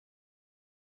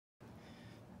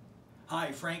Hi,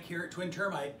 Frank here at Twin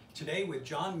Termite, today with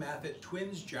John Maphet,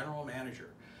 Twin's General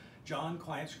Manager. John,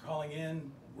 clients are calling in,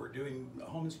 we're doing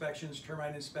home inspections,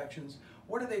 termite inspections.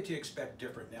 What are they to expect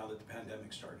different now that the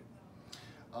pandemic started?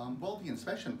 Well, the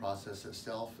inspection process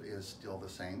itself is still the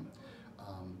same.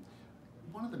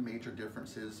 One of the major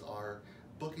differences are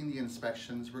booking the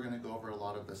inspections. We're going to go over a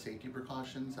lot of the safety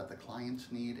precautions that the clients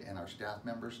need and our staff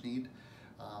members need.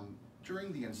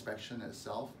 During the inspection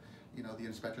itself, the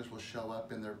inspectors will show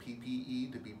up in their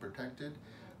PPE to be protected.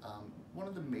 One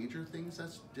of the major things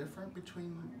that's different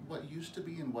between what used to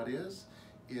be and what is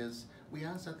we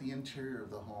ask that the interior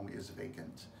of the home is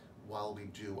vacant while we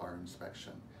do our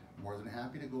inspection. More than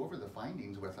happy to go over the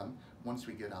findings with them once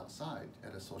we get outside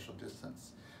at a social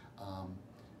distance.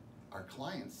 Our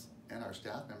clients and our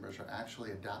staff members are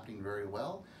actually adapting very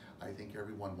well. I think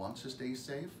everyone wants to stay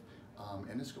safe,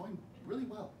 and it's going really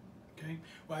well. Okay.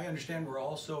 Well, I understand we're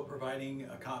also providing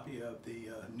a copy of the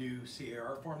new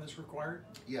CAR form that's required.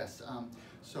 Yes.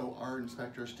 So our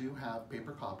inspectors do have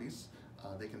paper copies.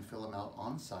 They can fill them out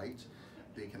on site.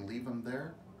 They can leave them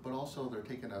there, but also they're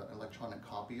taking an electronic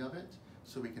copy of it,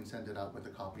 so we can send it out with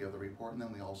a copy of the report, and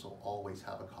then we also always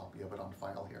have a copy of it on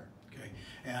file here. Okay.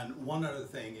 And one other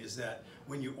thing is that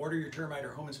when you order your termite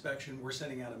or home inspection, we're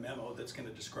sending out a memo that's going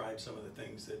to describe some of the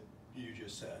things that you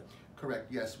just said.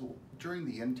 Correct, yes. Well, during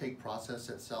the intake process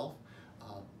itself,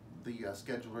 the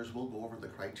schedulers will go over the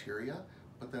criteria,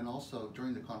 but then also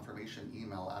during the confirmation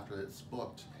email after it's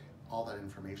booked, all that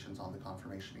information's on the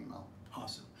confirmation email.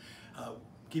 Awesome.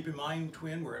 Keep in mind,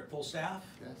 Twin, we're at full staff,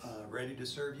 yes. Ready to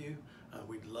serve you.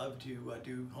 We'd love to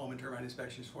do home and termite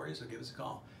inspections for you, so give us a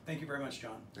call. Thank you very much,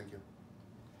 John. Thank you.